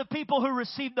watch the people who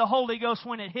receive the Holy Ghost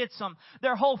when it hits them.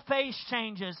 Their whole face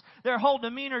changes. Their whole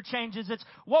demeanor changes. It's,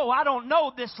 whoa, I don't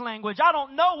know this language. I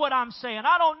don't know what I'm saying.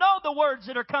 I don't know the words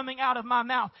that are coming out of my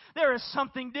mouth. There is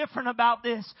something different about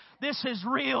this. This is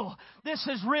real. This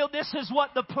is real. This is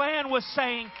what the plan was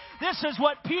saying. This is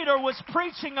what Peter was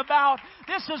preaching about.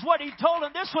 This is what he told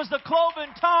them. This was the cloven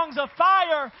tongues of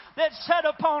fire that set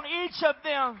upon each of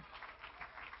them.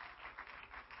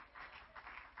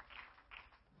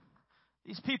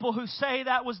 These people who say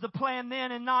that was the plan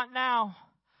then and not now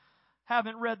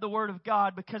haven't read the Word of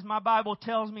God, because my Bible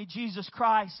tells me Jesus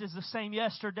Christ is the same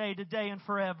yesterday, today, and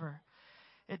forever.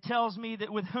 It tells me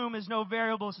that with whom is no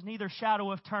variables, neither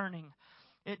shadow of turning.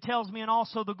 It tells me, and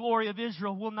also the glory of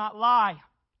Israel will not lie,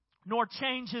 nor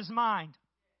change His mind.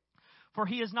 For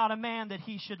He is not a man that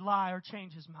He should lie or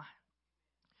change His mind.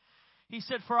 He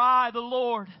said, for I, the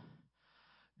Lord,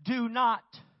 do not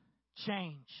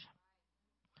change.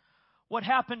 What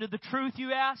happened to the truth,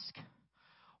 you ask?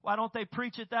 Why don't they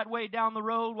preach it that way down the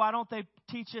road? Why don't they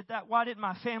teach it that? Why didn't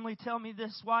my family tell me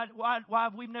this? Why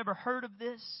have we never heard of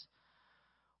this?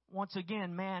 Once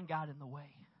again, man got in the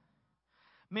way.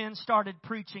 Men started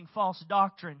preaching false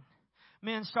doctrine.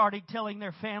 Men started telling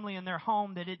their family and their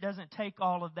home that it doesn't take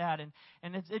all of that.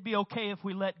 And it'd be okay if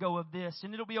we let go of this.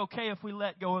 And it'll be okay if we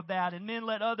let go of that. And men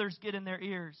let others get in their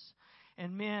ears.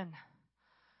 And men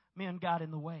got in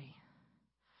the way.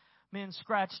 Men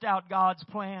scratched out God's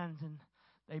plans and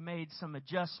they made some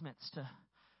adjustments to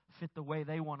fit the way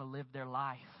they want to live their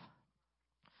life.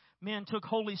 Men took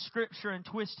Holy Scripture and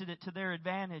twisted it to their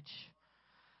advantage.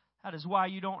 That is why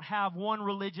you don't have one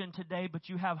religion today, but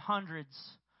you have hundreds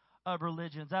of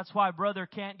religions. That's why brother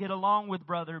can't get along with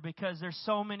brother, because there's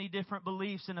so many different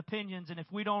beliefs and opinions. And if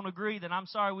we don't agree, then I'm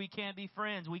sorry, we can't be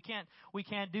friends. We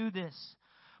can't do this.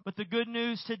 But the good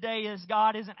news today is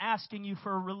God isn't asking you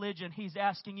for a religion. He's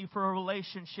asking you for a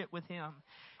relationship with Him.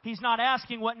 He's not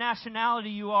asking what nationality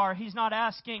you are. He's not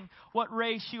asking what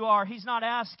race you are. He's not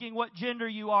asking what gender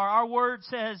you are. Our word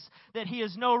says that He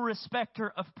is no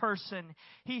respecter of person.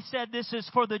 He said this is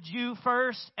for the Jew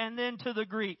first and then to the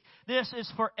Greek. This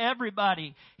is for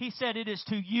everybody. He said it is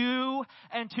to you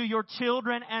and to your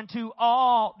children and to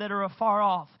all that are afar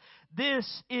off. This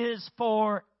is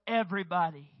for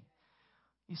everybody.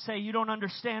 You say, you don't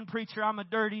understand, preacher. I'm a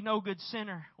dirty, no good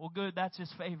sinner. Well, good. That's His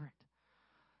favorite.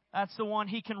 That's the one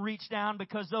He can reach down,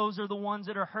 because those are the ones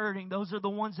that are hurting. Those are the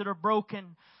ones that are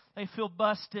broken. They feel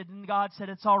busted. And God said,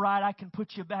 it's all right. I can put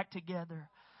you back together.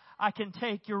 I can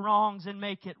take your wrongs and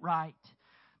make it right.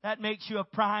 That makes you a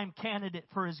prime candidate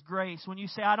for His grace. When you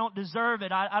say, I don't deserve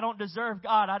it. I don't deserve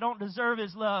God. I don't deserve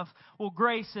His love. Well,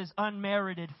 grace is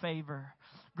unmerited favor.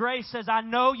 Grace says, I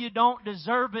know you don't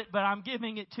deserve it, but I'm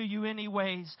giving it to you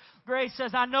anyways. Grace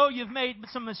says, I know you've made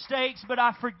some mistakes, but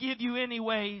I forgive you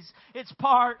anyways. It's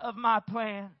part of my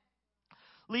plan.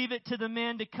 Leave it to the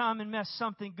men to come and mess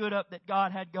something good up that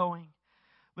God had going.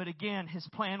 But again, His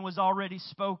plan was already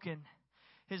spoken.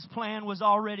 His plan was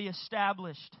already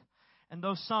established. And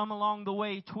though some along the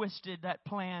way twisted that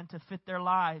plan to fit their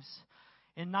lives,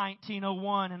 in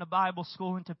 1901 in a Bible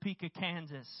school in Topeka,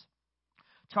 Kansas,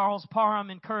 Charles Parham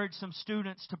encouraged some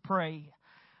students to pray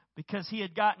because he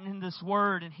had gotten in this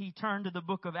word and he turned to the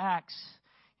book of Acts.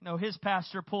 You know, his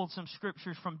pastor pulled some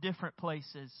scriptures from different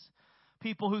places.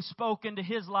 People who spoke into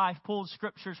his life pulled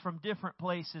scriptures from different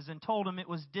places and told him it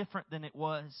was different than it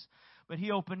was. But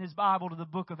he opened his Bible to the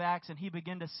book of Acts and he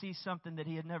began to see something that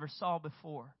he had never saw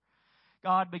before.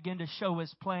 God began to show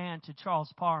His plan to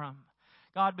Charles Parham.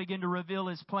 God began to reveal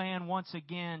His plan once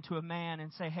again to a man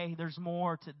and say, hey, there's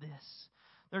more to this.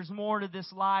 There's more to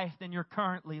this life than you're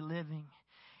currently living.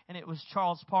 And it was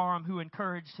Charles Parham who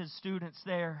encouraged his students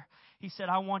there. He said,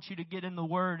 I want you to get in the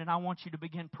Word and I want you to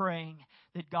begin praying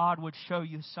that God would show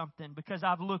you something. Because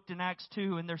I've looked in Acts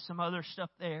 2 and there's some other stuff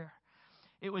there.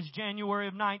 It was January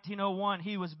of 1901.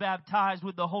 He was baptized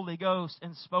with the Holy Ghost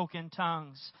and spoke in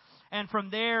tongues. And from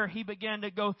there, he began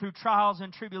to go through trials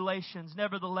and tribulations.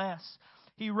 Nevertheless,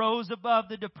 he rose above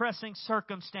the depressing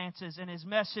circumstances, and his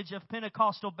message of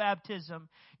Pentecostal baptism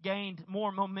gained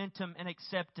more momentum and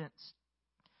acceptance.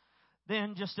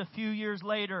 Then, just a few years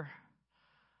later,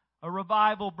 a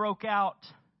revival broke out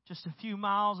just a few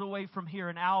miles away from here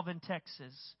in Alvin,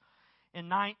 Texas. In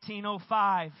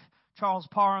 1905, Charles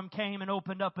Parham came and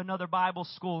opened up another Bible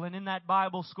school, and in that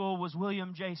Bible school was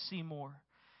William J. Seymour.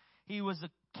 He was a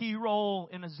key role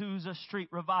in Azusa Street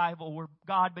revival where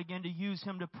God began to use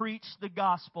him to preach the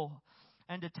gospel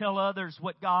and to tell others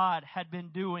what God had been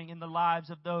doing in the lives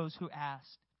of those who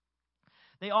asked.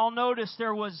 They all noticed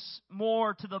there was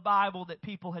more to the Bible that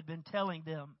people had been telling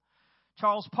them.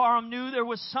 Charles Parham knew there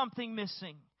was something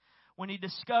missing. When he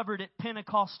discovered it,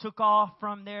 Pentecost took off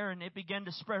from there and it began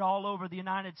to spread all over the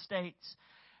United States.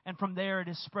 And from there it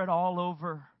has spread all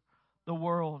over the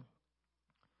world.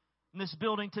 In this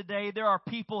building today, there are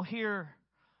people here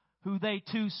who they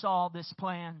too saw this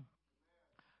plan.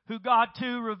 Who God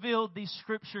too revealed these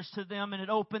scriptures to them and it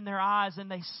opened their eyes and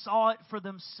they saw it for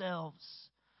themselves.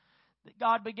 That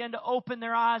God began to open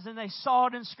their eyes and they saw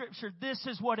it in Scripture. This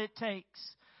is what it takes.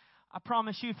 I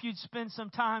promise you, if you'd spend some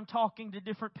time talking to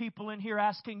different people in here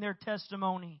asking their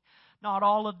testimony, not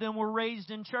all of them were raised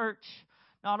in church.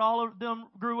 Not all of them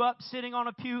grew up sitting on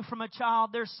a pew from a child.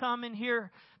 There's some in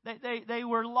here that they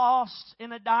were lost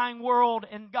in a dying world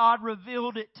and God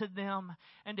revealed it to them.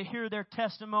 And to hear their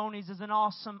testimonies is an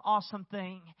awesome, awesome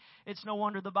thing. It's no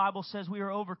wonder the Bible says we are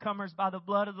overcomers by the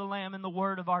blood of the Lamb and the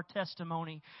word of our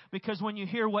testimony. Because when you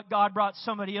hear what God brought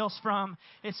somebody else from,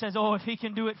 it says, oh, if He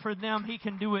can do it for them, He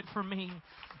can do it for me.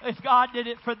 If God did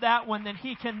it for that one, then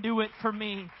He can do it for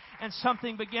me. And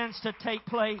something begins to take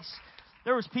place.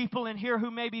 There was people in here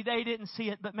who maybe they didn't see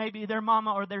it, but maybe their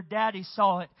mama or their daddy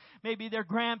saw it. Maybe their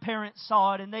grandparents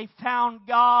saw it and they found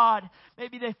God.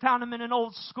 Maybe they found Him in an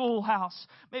old schoolhouse.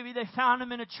 Maybe they found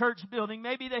Him in a church building.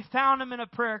 Maybe they found Him in a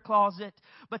prayer closet.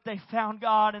 But they found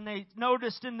God and they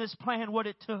noticed in this plan what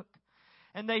it took.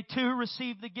 And they too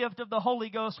received the gift of the Holy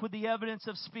Ghost with the evidence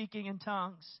of speaking in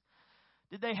tongues.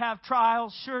 Did they have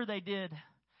trials? Sure they did.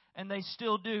 And they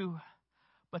still do.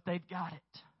 But they've got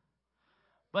it.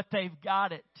 But they've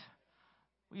got it.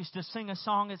 We used to sing a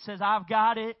song that says, I've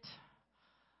got it.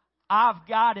 I've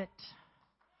got it.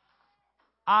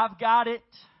 I've got it.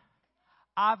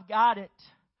 I've got it.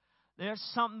 There's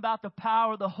something about the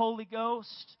power of the Holy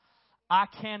Ghost. I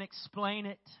can't explain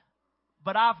it,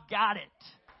 but I've got it.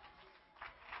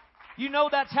 You know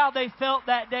that's how they felt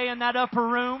that day in that upper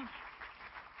room.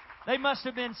 They must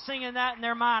have been singing that in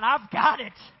their mind. I've got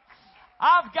it.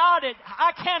 I've got it.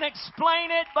 I can't explain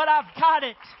it, but I've got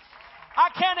it. I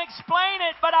can't explain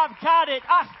it, but I've got it.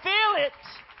 I feel it.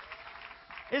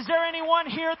 Is there anyone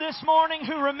here this morning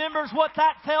who remembers what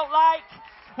that felt like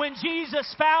when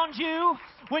Jesus found you?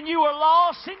 When you were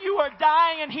lost and you were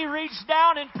dying and He reached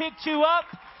down and picked you up?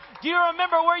 Do you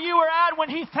remember where you were at when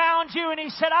He found you and He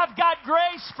said, I've got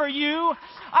grace for you.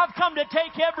 I've come to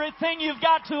take everything you've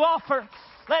got to offer.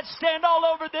 Let's stand all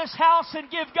over this house and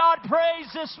give God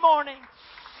praise this morning.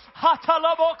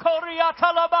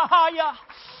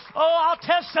 Oh, I'll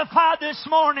testify this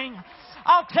morning.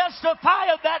 I'll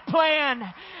testify of that plan.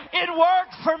 It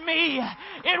worked for me.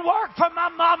 It worked for my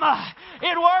mama.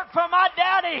 It worked for my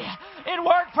daddy. It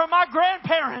worked for my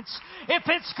grandparents. If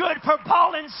it's good for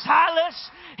Paul and Silas,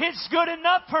 it's good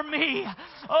enough for me.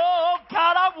 Oh,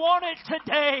 God, I want it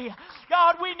today.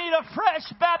 God, we need a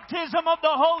fresh baptism of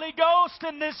the Holy Ghost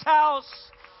in this house.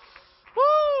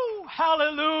 Woo!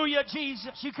 Hallelujah,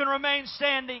 Jesus. You can remain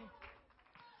standing.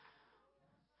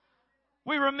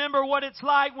 We remember what it's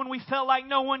like when we felt like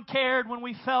no one cared, when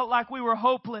we felt like we were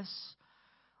hopeless.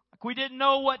 I Like we didn't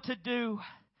know what to do.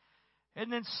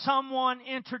 And then someone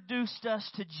introduced us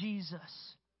to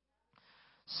Jesus.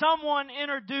 Someone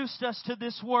introduced us to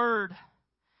this Word.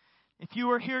 If you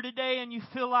were here today and you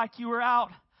feel like you were out,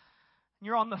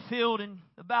 you're on the field and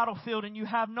the battlefield and you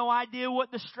have no idea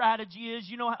what the strategy is.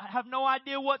 You have no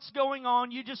idea what's going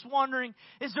on. You're just wondering,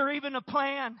 is there even a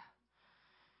plan?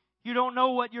 You don't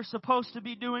know what you're supposed to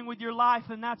be doing with your life,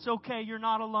 and that's okay. You're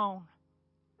not alone.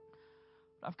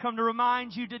 I've come to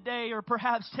remind you today, or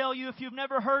perhaps tell you if you've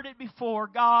never heard it before,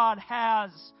 God has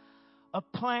a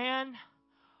plan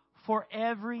for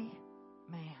every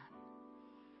man.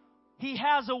 He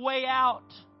has a way out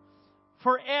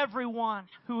for everyone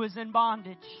who is in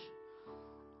bondage.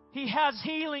 He has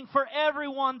healing for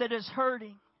everyone that is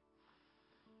hurting.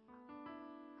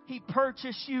 He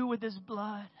purchased you with His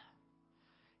blood.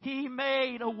 He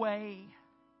made a way.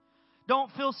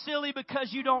 Don't feel silly because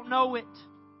you don't know it.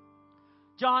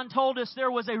 John told us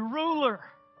there was a ruler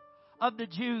of the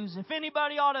Jews. If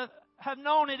anybody ought to have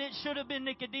known it, it should have been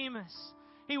Nicodemus.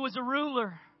 He was a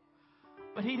ruler,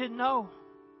 but he didn't know.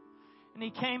 And he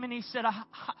came and he said,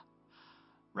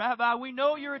 Rabbi, we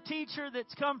know you're a teacher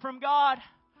that's come from God,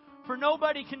 for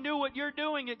nobody can do what you're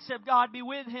doing except God be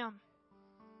with him.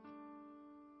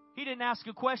 He didn't ask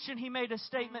a question. He made a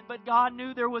statement, but God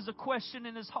knew there was a question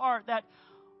in his heart that,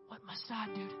 what must I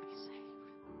do to be saved?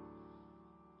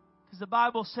 Because the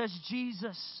Bible says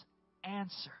Jesus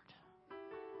answered,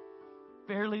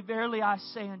 verily, verily, I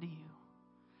say unto you,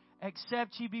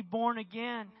 except ye be born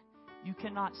again, you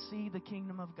cannot see the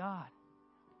kingdom of God.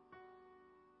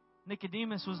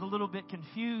 Nicodemus was a little bit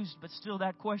confused, but still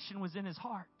that question was in his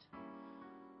heart.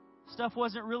 Stuff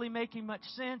wasn't really making much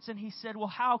sense, and he said, well,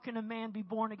 how can a man be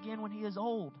born again when he is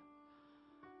old?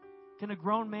 Can a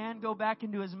grown man go back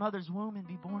into his mother's womb and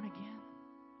be born again?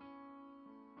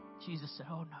 Jesus said,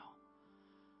 oh no.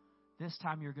 This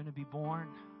time you're going to be born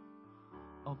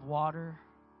of water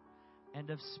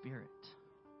and of Spirit.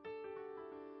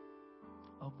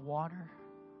 Of water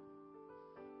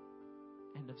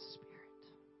and of Spirit.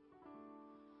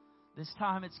 This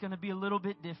time it's going to be a little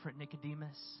bit different,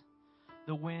 Nicodemus.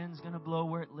 The wind's going to blow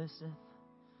where it listeth.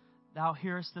 Thou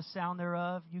hearest the sound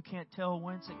thereof. You can't tell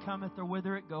whence it cometh or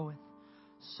whither it goeth.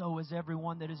 So is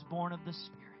everyone that is born of the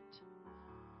Spirit.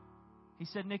 He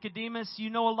said, Nicodemus,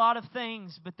 you know a lot of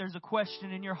things, but there's a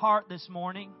question in your heart this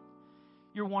morning.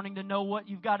 You're wanting to know what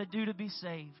you've got to do to be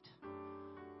saved.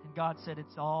 And God said,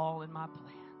 it's all in my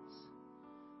plans.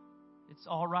 It's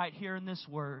all right here in this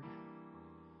Word.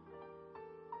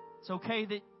 It's okay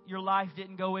that your life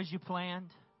didn't go as you planned.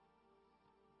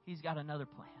 He's got another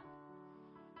plan.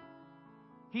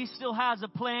 He still has a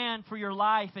plan for your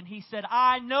life. And He said,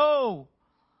 I know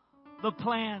the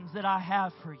plans that I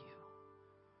have for you.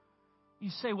 You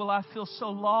say, well, I feel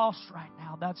so lost right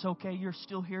now. That's okay. You're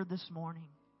still here this morning.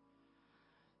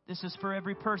 This is for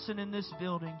every person in this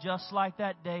building. Just like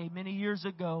that day many years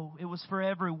ago, it was for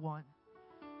everyone.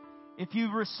 If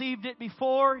you've received it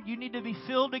before, you need to be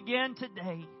filled again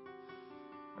today.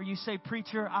 Or you say,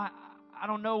 preacher, I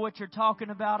don't know what you're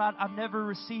talking about. I've never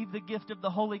received the gift of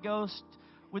the Holy Ghost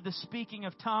with the speaking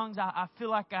of tongues. I feel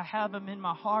like I have them in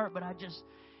my heart, but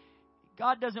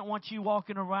God doesn't want you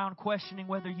walking around questioning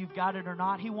whether you've got it or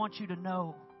not. He wants you to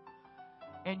know.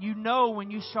 And you know when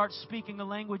you start speaking a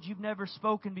language you've never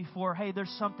spoken before, hey,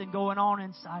 there's something going on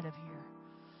inside of here.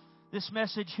 This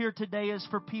message here today is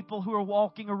for people who are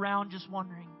walking around just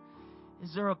wondering,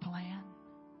 is there a plan?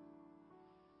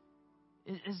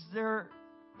 Is there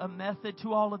a method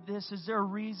to all of this? Is there a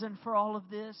reason for all of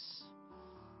this?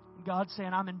 God's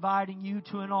saying, I'm inviting you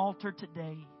to an altar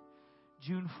today.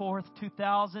 June 4th,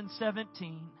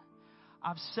 2017.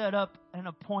 I've set up an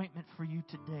appointment for you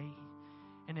today,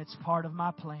 and it's part of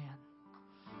my plan.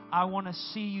 I want to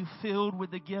see you filled with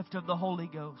the gift of the Holy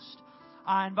Ghost.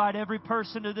 I invite every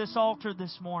person to this altar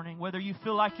this morning, whether you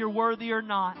feel like you're worthy or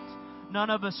not.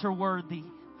 None of us are worthy.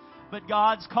 But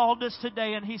God's called us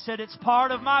today, and He said, it's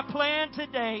part of my plan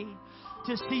today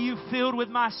to see you filled with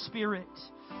my Spirit.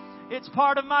 It's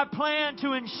part of my plan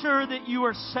to ensure that you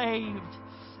are saved.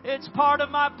 It's part of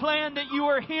my plan that you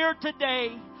are here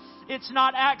today. It's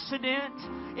not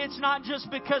accident. It's not just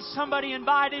because somebody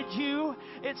invited you.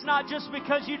 It's not just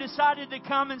because you decided to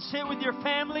come and sit with your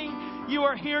family. You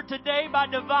are here today by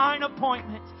divine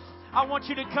appointment. I want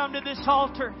you to come to this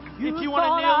altar. If you want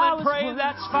to kneel and pray,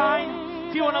 that's fine.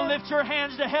 If you want to lift your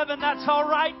hands to heaven, that's all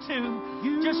right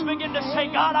too. Just begin to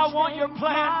say, God, I want your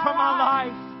plan for my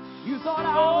life.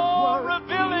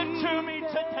 Reveal it to me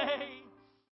today.